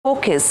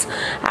focus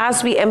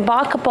as we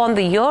embark upon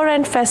the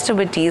year-end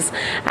festivities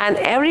and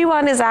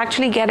everyone is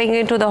actually getting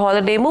into the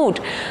holiday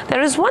mood.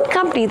 There is one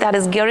company that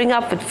is gearing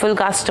up with full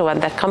gusto,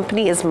 and that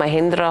company is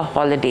Mahindra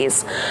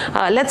Holidays.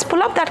 Let's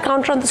pull up that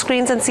counter on the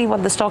screens and see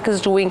what the stock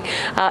is doing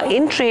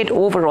in trade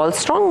overall.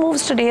 Strong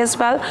moves today as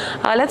well.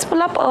 Let's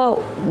pull up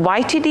a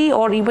YTD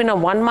or even a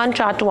one-month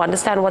chart to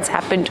understand what's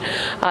happened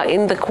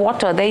in the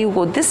quarter. There you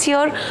go. This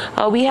year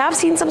we have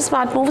seen some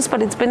smart moves,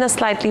 but it's been a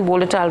slightly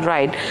volatile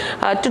ride.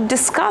 To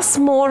discuss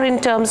more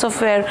in terms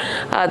of where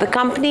the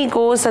company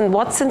goes and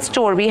what's in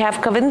store, we have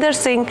Kavinder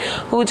Singh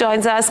who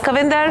joins us.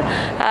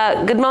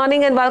 Kavinder, good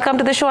morning and welcome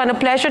to the show, and a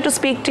pleasure to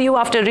speak to you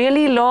after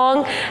really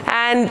long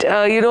and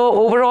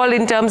overall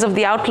in terms of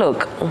the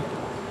outlook.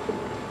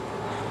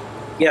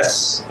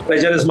 Yes,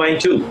 pleasure is mine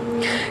too.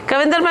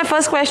 Kavinder, my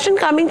first question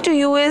coming to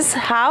you is,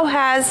 how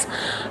has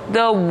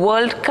the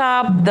World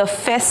Cup, the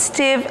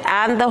festive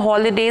and the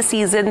holiday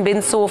season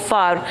been so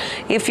far,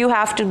 if you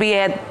have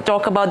to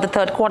talk about the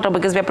third quarter,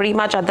 because we're pretty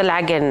much at the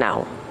lag end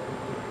now?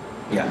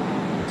 Yeah.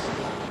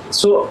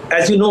 So,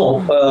 as you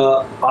know,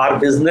 our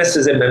business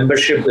is a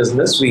membership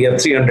business. We have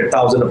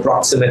 300,000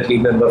 approximately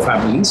member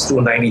families,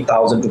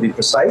 290,000 to be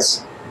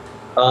precise.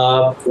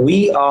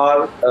 We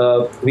have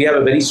a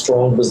very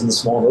strong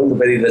business model, a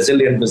very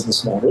resilient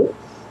business model,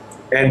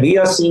 and we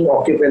are seeing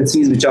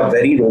occupancies which are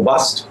very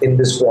robust in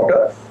this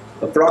quarter,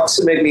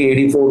 approximately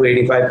 84 to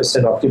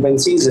 85%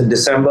 occupancies. In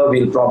December,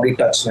 we'll probably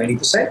touch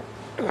 90%.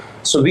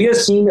 So we are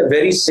seeing a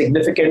very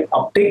significant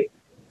uptick.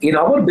 In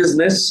our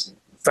business,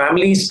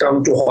 families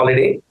come to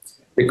holiday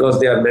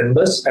because they are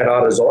members at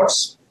our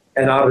resorts,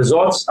 and our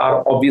resorts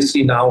are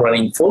obviously now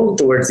running full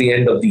towards the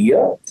end of the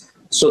year.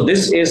 So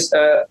this is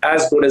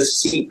as good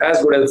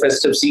a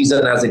festive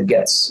season as it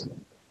gets.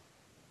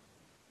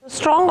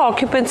 Strong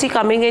occupancy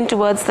coming in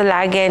towards the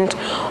lag end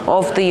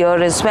of the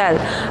year as well.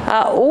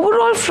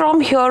 Overall, from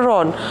here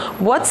on,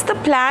 what's the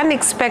plan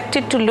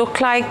expected to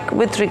look like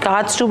with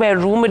regards to where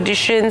room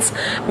additions,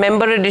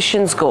 member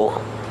additions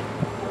go?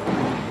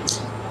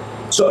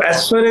 So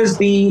as far as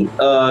the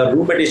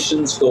room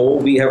additions go,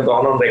 we have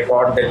gone on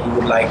record that we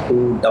would like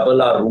to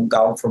double our room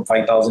count from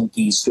 5,000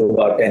 keys to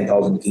about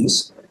 10,000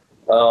 keys.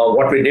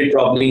 What we did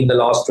probably in the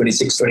last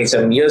 26,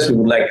 27 years, we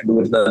would like to do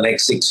it in the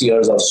next 6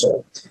 years or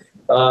so.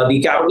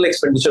 The capital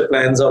expenditure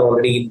plans are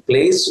already in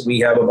place. We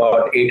have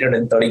about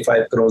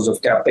 835 crores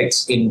of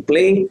capex in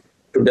play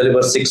to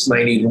deliver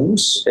 690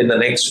 rooms in the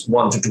next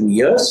 1 to 2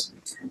 years.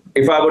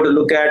 If I were to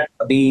look at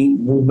the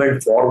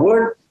movement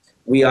forward,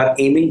 we are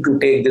aiming to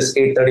take this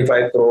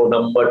 835 crore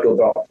number to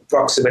about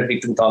approximately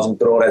 2,000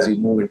 crore as we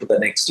move into the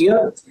next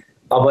year.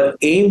 Our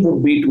aim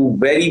would be to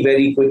very,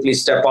 very quickly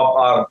step up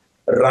our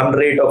run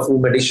rate of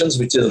room additions,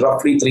 which is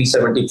roughly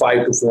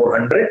 375 to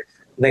 400.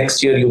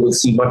 Next year, you will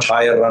see much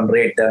higher run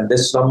rate than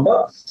this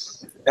number.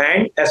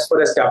 And as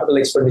far as capital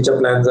expenditure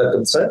plans are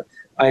concerned,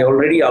 I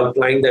already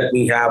outlined that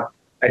we have,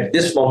 at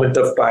this moment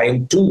of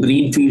time, 2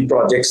 greenfield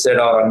projects that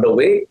are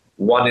underway.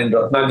 One in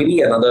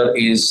Ratnagiri, another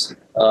is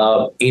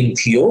in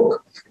Thiok.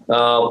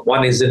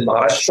 One is in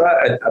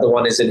Maharashtra, and other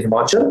one is in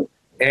Himachal.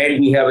 And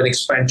we have an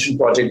expansion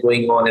project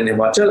going on in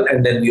Himachal.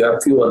 And then we have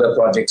a few other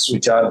projects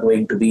which are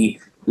going to be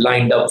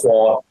lined up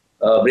for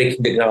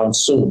breaking the ground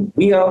soon.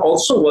 We are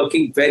also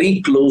working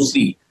very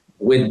closely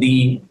with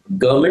the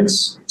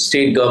governments,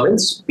 state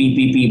governments,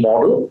 PPP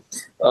model.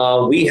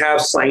 We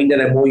have signed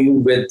an MOU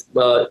with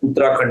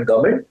Uttarakhand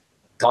government,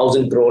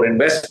 1,000 crore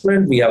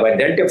investment. We have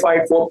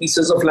identified 4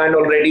 pieces of land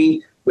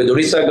already with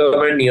Odisha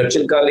government near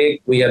Chilka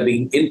Lake. We have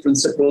been in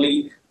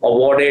principally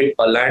awarded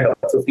a land of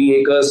 50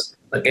 acres.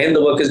 Again,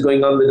 the work is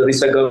going on with the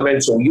Odisha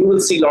government. So you will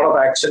see a lot of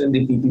action in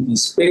the PPP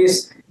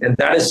space. And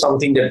that is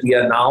something that we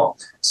are now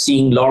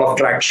seeing a lot of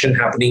traction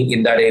happening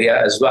in that area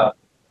as well.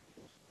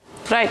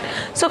 Right.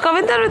 So,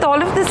 Kavinder, with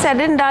all of this said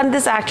and done,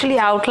 this actually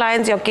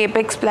outlines your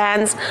capex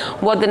plans,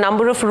 what the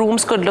number of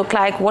rooms could look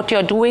like, what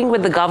you're doing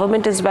with the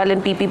government as well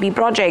in PPP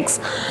projects.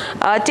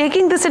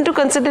 Taking this into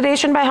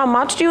consideration, by how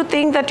much do you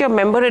think that your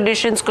member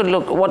additions could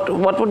look?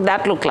 What would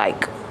that look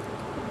like?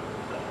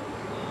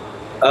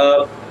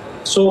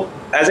 So,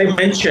 as I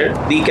mentioned,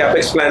 the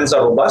capex plans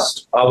are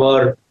robust.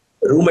 Our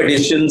room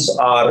additions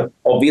are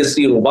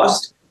obviously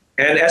robust.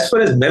 And as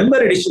far as member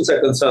additions are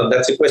concerned,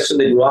 that's a question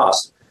that you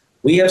asked.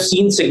 We have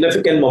seen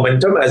significant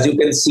momentum. As you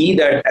can see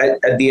that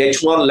at the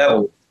H1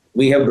 level,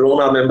 we have grown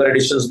our member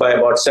additions by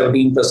about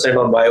 17%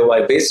 on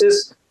YOY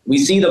basis. We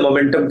see the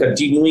momentum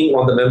continuing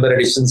on the member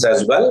additions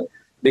as well,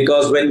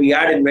 because when we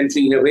add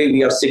inventory, in a way,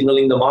 we are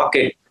signaling the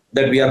market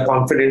that we are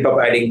confident of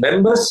adding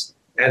members.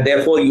 And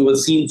therefore, you will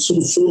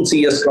soon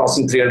see us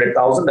crossing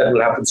 300,000. That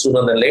will happen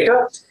sooner than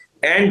later.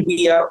 And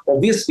we have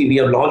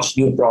launched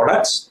new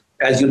products.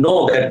 As you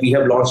know, that we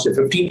have launched a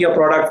 15-year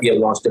product, we have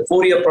launched a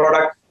 4-year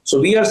product. So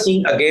we are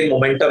seeing again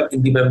momentum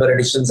in the member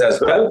additions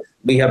as well.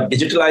 We have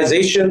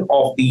digitalization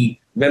of the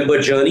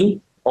member journey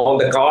on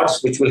the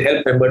cards, which will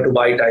help member to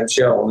buy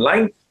timeshare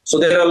online. So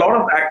there are a lot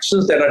of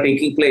actions that are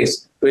taking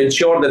place to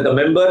ensure that the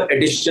member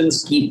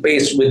additions keep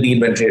pace with the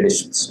inventory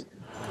additions.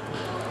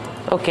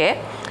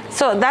 Okay.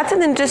 So that's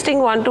an interesting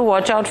one to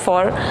watch out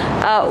for.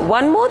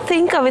 One more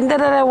thing, Kavinder,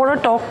 that I want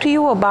to talk to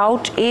you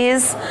about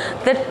is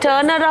the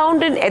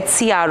turnaround in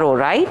HCRO,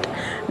 right?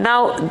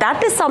 Now,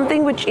 that is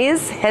something which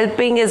is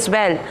helping as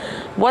well.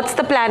 What's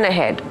the plan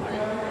ahead?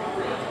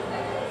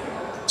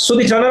 So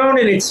the turnaround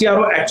in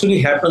HCRO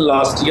actually happened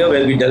last year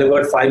when we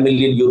delivered 5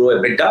 million euro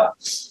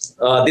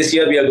EBITDA. This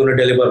year we are going to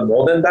deliver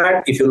more than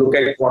that. If you look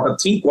at quarter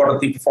three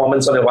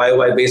performance on a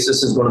YOY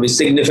basis is going to be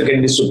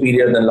significantly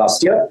superior than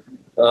last year,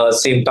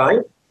 same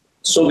time.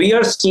 So we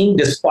are seeing,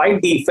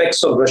 despite the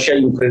effects of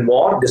Russia-Ukraine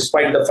war,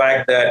 despite the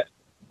fact that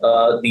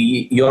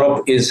the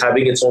Europe is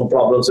having its own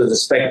problems with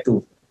respect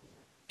to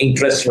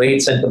interest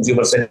rates and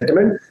consumer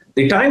sentiment,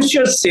 the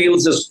timeshare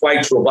sales is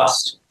quite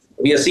robust.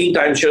 We are seeing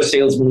timeshare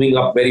sales moving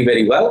up very,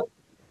 very well.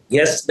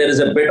 Yes, there is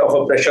a bit of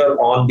a pressure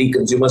on the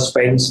consumer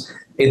spends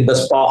in the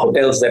spa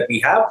hotels that we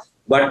have,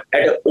 but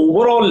at an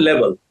overall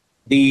level,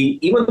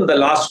 even the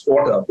last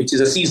quarter, which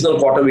is a seasonal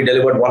quarter, we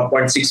delivered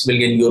 1.6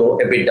 million euro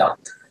EBITDA.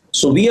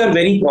 So we are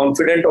very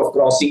confident of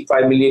crossing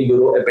 5 million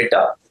euro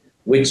EBITDA,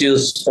 which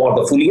is for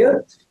the full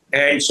year.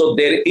 And so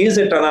there is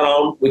a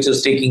turnaround which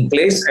is taking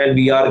place, and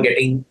we are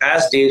getting,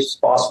 as days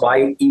pass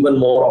by, even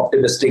more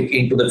optimistic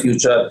into the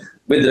future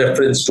with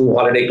reference to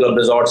holiday club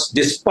resorts,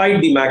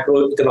 despite the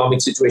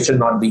macroeconomic situation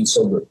not being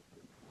so good.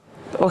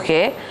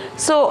 Okay.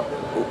 So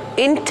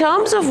in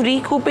terms of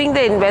recouping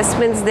the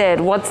investments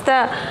there, what's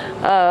the,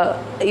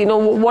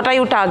 what are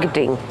you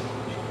targeting?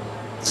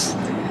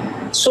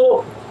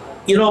 So,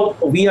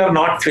 we are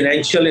not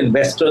financial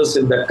investors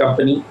in that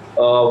company.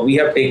 We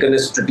have taken a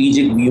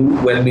strategic view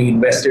when we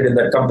invested in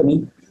that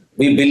company.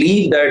 We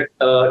believe that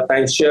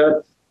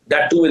timeshare,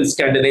 that too in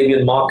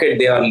Scandinavian market,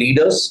 they are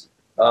leaders.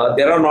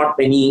 There are not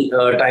many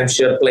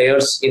timeshare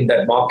players in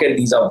that market.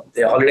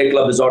 The Holiday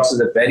Club Resorts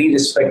is a very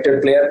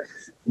respected player.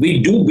 We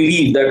do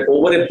believe that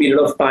over a period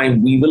of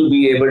time, we will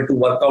be able to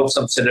work out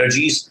some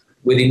synergies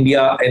with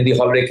India and the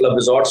Holiday Club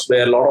Resorts,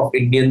 where a lot of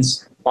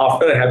Indians,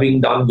 after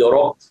having done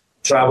Europe,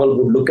 travel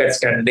would look at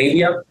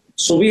Scandinavia.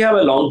 So we have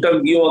a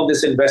long-term view on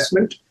this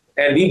investment,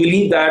 and we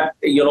believe that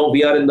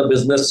we are in the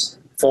business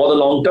for the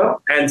long term.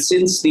 And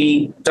since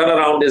the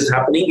turnaround is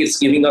happening, it's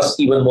giving us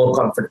even more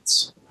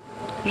confidence.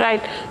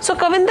 Right. So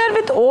Kavinder,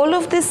 with all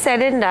of this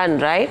said and done,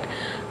 right,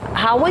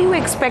 how are you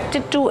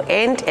expected to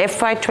end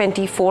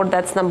FY24?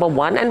 That's number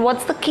one. And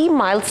what's the key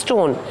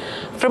milestone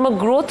from a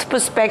growth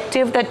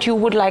perspective that you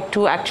would like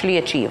to actually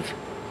achieve?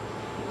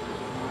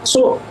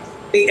 So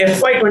the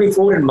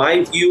FY24, in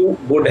my view,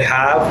 would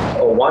have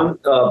one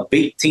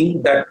big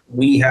thing that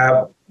we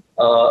have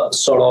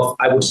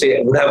I would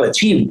say, would have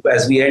achieved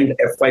as we end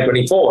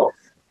FY24.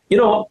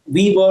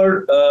 We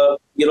were,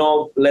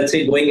 let's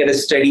say going at a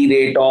steady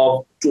rate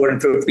of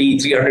 250,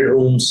 300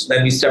 rooms.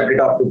 Then we stepped it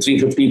up to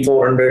 350,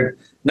 400.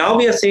 Now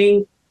we are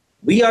saying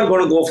we are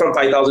going to go from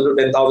 5,000 to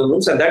 10,000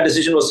 rooms. And that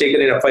decision was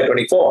taken in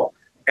FY24.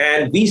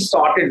 And we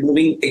started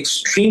moving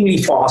extremely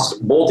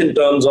fast, both in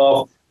terms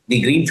of the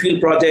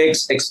greenfield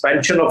projects,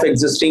 expansion of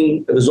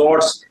existing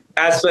resorts,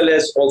 as well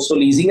as also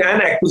leasing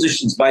and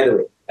acquisitions, by the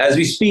way. As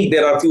we speak,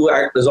 there are a few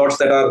resorts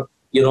that are,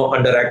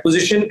 under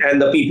acquisition, and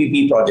the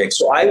PPP project.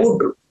 So I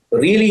would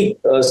really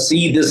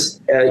see this,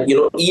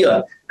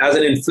 year as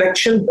an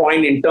inflection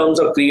point in terms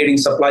of creating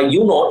supply.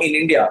 In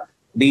India,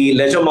 the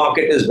leisure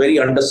market is very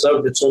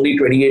underserved. It's only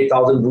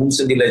 28,000 rooms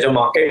in the leisure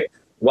market,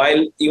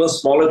 while even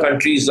smaller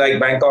countries like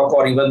Bangkok,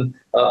 or even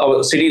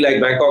a city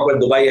like Bangkok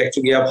and Dubai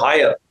actually have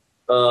higher,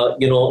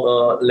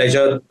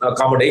 leisure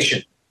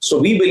accommodation. So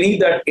we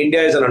believe that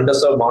India is an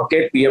underserved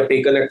market. We have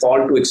taken a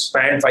call to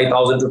expand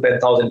 5,000 to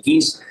 10,000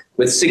 keys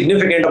with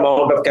significant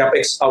amount of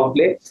capex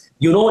outlay.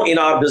 In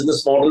our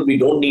business model, we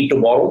don't need to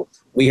borrow.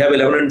 We have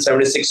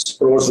 1176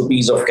 crores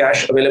rupees of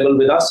cash available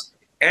with us.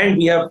 And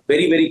we are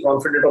very, very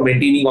confident of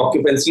maintaining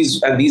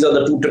occupancies. And these are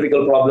the two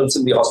typical problems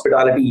in the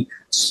hospitality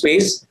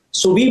space.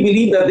 So we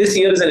believe that this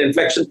year is an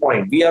inflection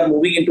point. We are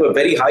moving into a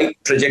very high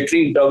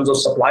trajectory in terms of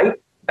supply.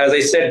 As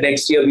I said,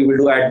 next year we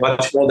will add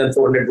much more than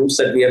 400 rooms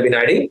that we have been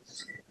adding.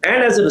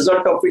 And as a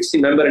result of which, the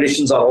member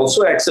additions are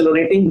also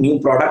accelerating. New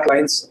product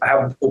lines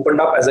have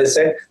opened up. As I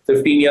said,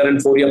 15-year and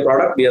 4-year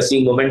product. We are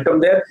seeing momentum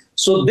there.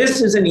 So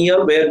this is a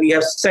year where we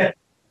have set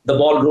the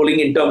ball rolling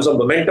in terms of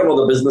momentum of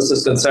the business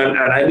is concerned.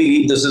 And I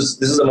believe this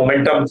is a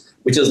momentum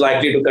which is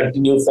likely to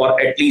continue for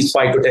at least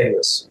 5 to 10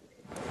 years.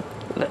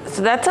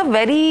 So that's a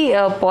very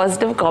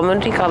positive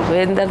commentary,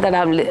 Kavinder,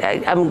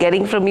 that I'm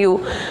getting from you.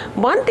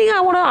 One thing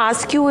I want to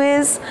ask you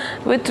is,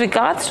 with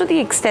regards to the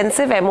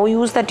extensive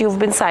MOUs that you've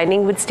been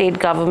signing with state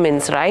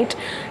governments, right?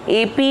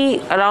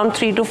 AP, around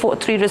 3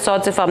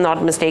 resorts, if I'm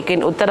not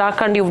mistaken.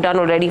 Uttarakhand, you've done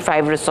already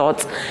 5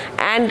 resorts.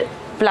 And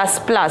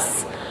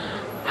plus.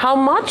 How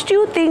much do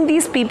you think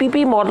these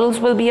PPP models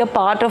will be a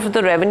part of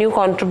the revenue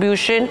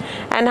contribution?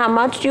 And how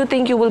much do you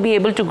think you will be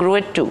able to grow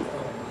it to?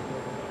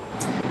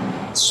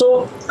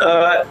 So,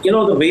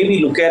 the way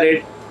we look at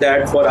it,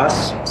 that for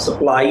us,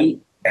 supply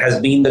has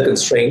been the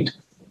constraint.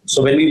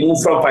 So when we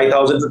move from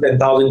 5,000 to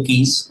 10,000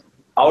 keys,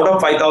 out of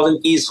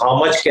 5,000 keys, how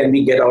much can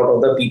we get out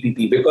of the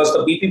PPP? Because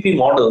the PPP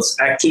models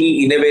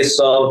actually, in a way,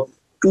 serve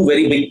two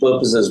very big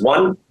purposes.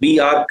 One, we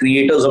are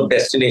creators of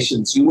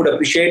destinations. You would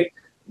appreciate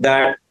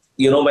that,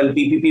 when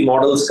PPP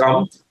models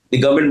come, the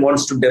government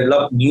wants to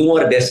develop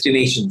newer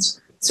destinations.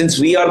 Since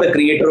we are the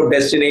creator of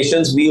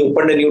destinations, we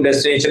opened a new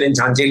destination in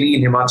Jhanjeli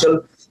in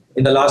Himachal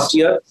in the last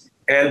year,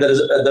 and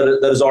the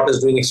resort is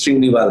doing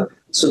extremely well.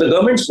 So the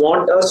governments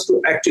want us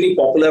to actually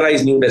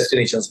popularize new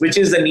destinations, which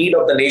is the need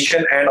of the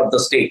nation and of the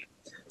state.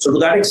 So to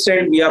that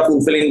extent, we are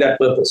fulfilling that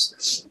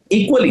purpose.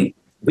 Equally,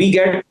 we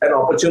get an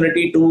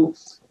opportunity to,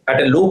 at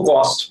a low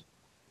cost,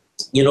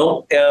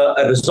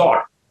 a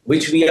resort,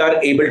 which we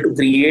are able to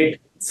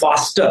create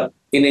faster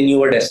in a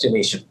newer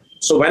destination.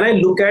 So when I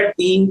look at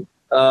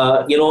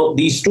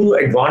these two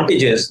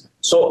advantages,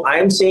 so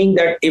I'm saying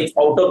that if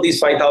out of these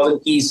 5,000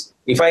 keys,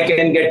 if I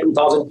can get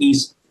 2,000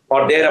 keys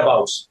or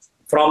thereabouts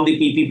from the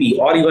PPP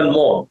or even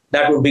more,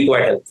 that would be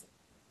quite helpful.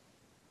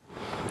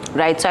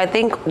 Right. So I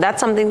think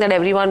that's something that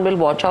everyone will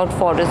watch out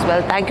for as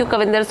well. Thank you,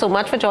 Kavinder, so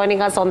much for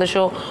joining us on the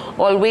show.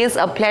 Always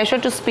a pleasure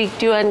to speak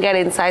to you and get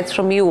insights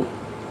from you,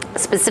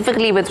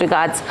 specifically with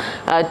regards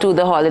to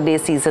the holiday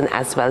season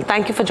as well.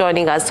 Thank you for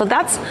joining us. So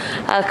that's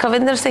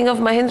Kavinder Singh of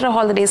Mahindra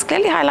Holidays,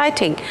 clearly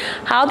highlighting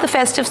how the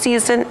festive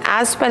season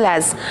as well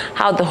as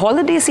how the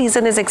holiday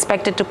season is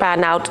expected to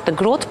pan out, the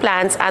growth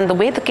plans and the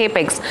way the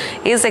capex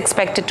is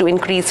expected to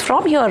increase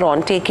from here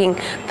on, taking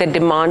the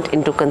demand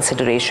into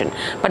consideration.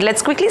 But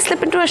let's quickly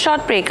slip into a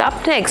short break.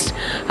 Up next,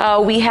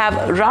 we have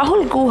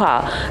Rahul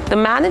Guha, the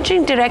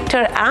Managing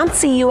Director and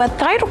CEO at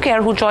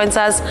Thyrocare, who joins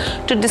us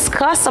to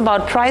discuss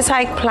about price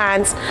hike plans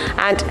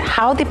and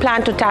how they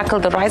plan to tackle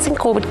the rising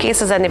COVID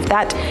cases and if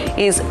that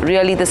is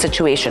really the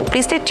situation.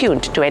 Please stay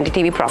tuned to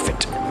NDTV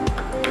Profit.